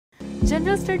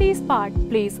General Studies part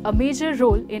plays a major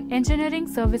role in engineering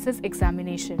services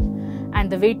examination, and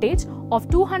the weightage of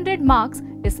 200 marks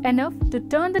is enough to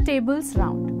turn the tables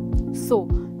round. So,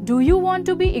 do you want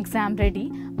to be exam ready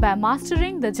by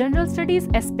mastering the General Studies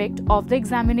aspect of the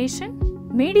examination?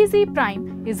 MADEEASY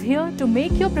Prime is here to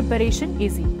make your preparation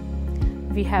easy.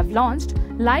 We have launched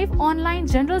live online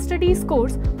General Studies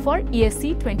course for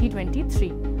ESE 2023,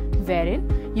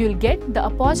 wherein you'll get the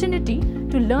opportunity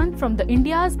to learn from the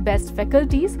India's best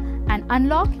faculties and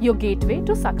unlock your gateway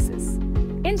to success.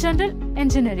 In general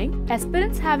engineering,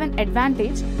 aspirants have an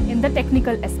advantage in the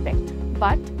technical aspect,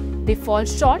 but they fall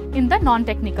short in the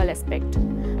non-technical aspect,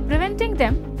 preventing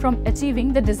them from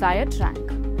achieving the desired rank.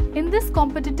 In this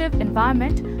competitive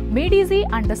environment, MADEEASY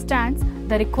understands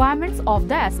the requirements of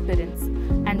the aspirants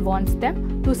and wants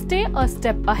them to stay a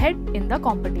step ahead in the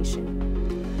competition.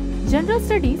 General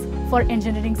Studies for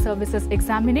Engineering Services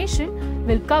examination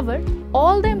will cover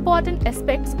all the important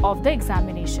aspects of the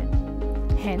examination,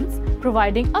 hence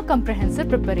providing a comprehensive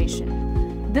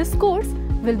preparation. This course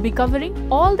will be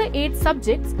covering all the 8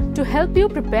 subjects to help you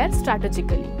prepare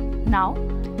strategically. Now,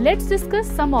 let's discuss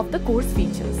some of the course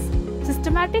features.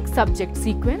 Systematic subject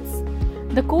sequence.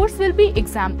 The course will be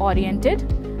exam oriented.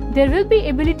 There will be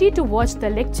ability to watch the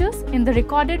lectures in the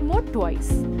recorded mode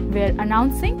twice. We are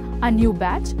announcing a new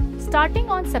batch starting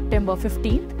on September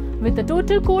 15th with a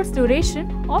total course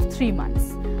duration of 3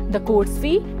 months. The course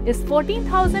fee is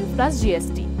 14,000 plus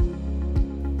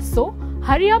GST. So,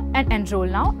 hurry up and enroll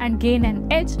now and gain an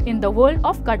edge in the world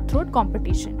of cutthroat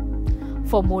competition.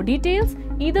 For more details,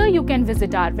 either you can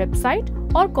visit our website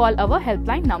or call our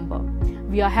helpline number.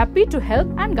 We are happy to help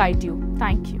and guide you.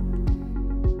 Thank you.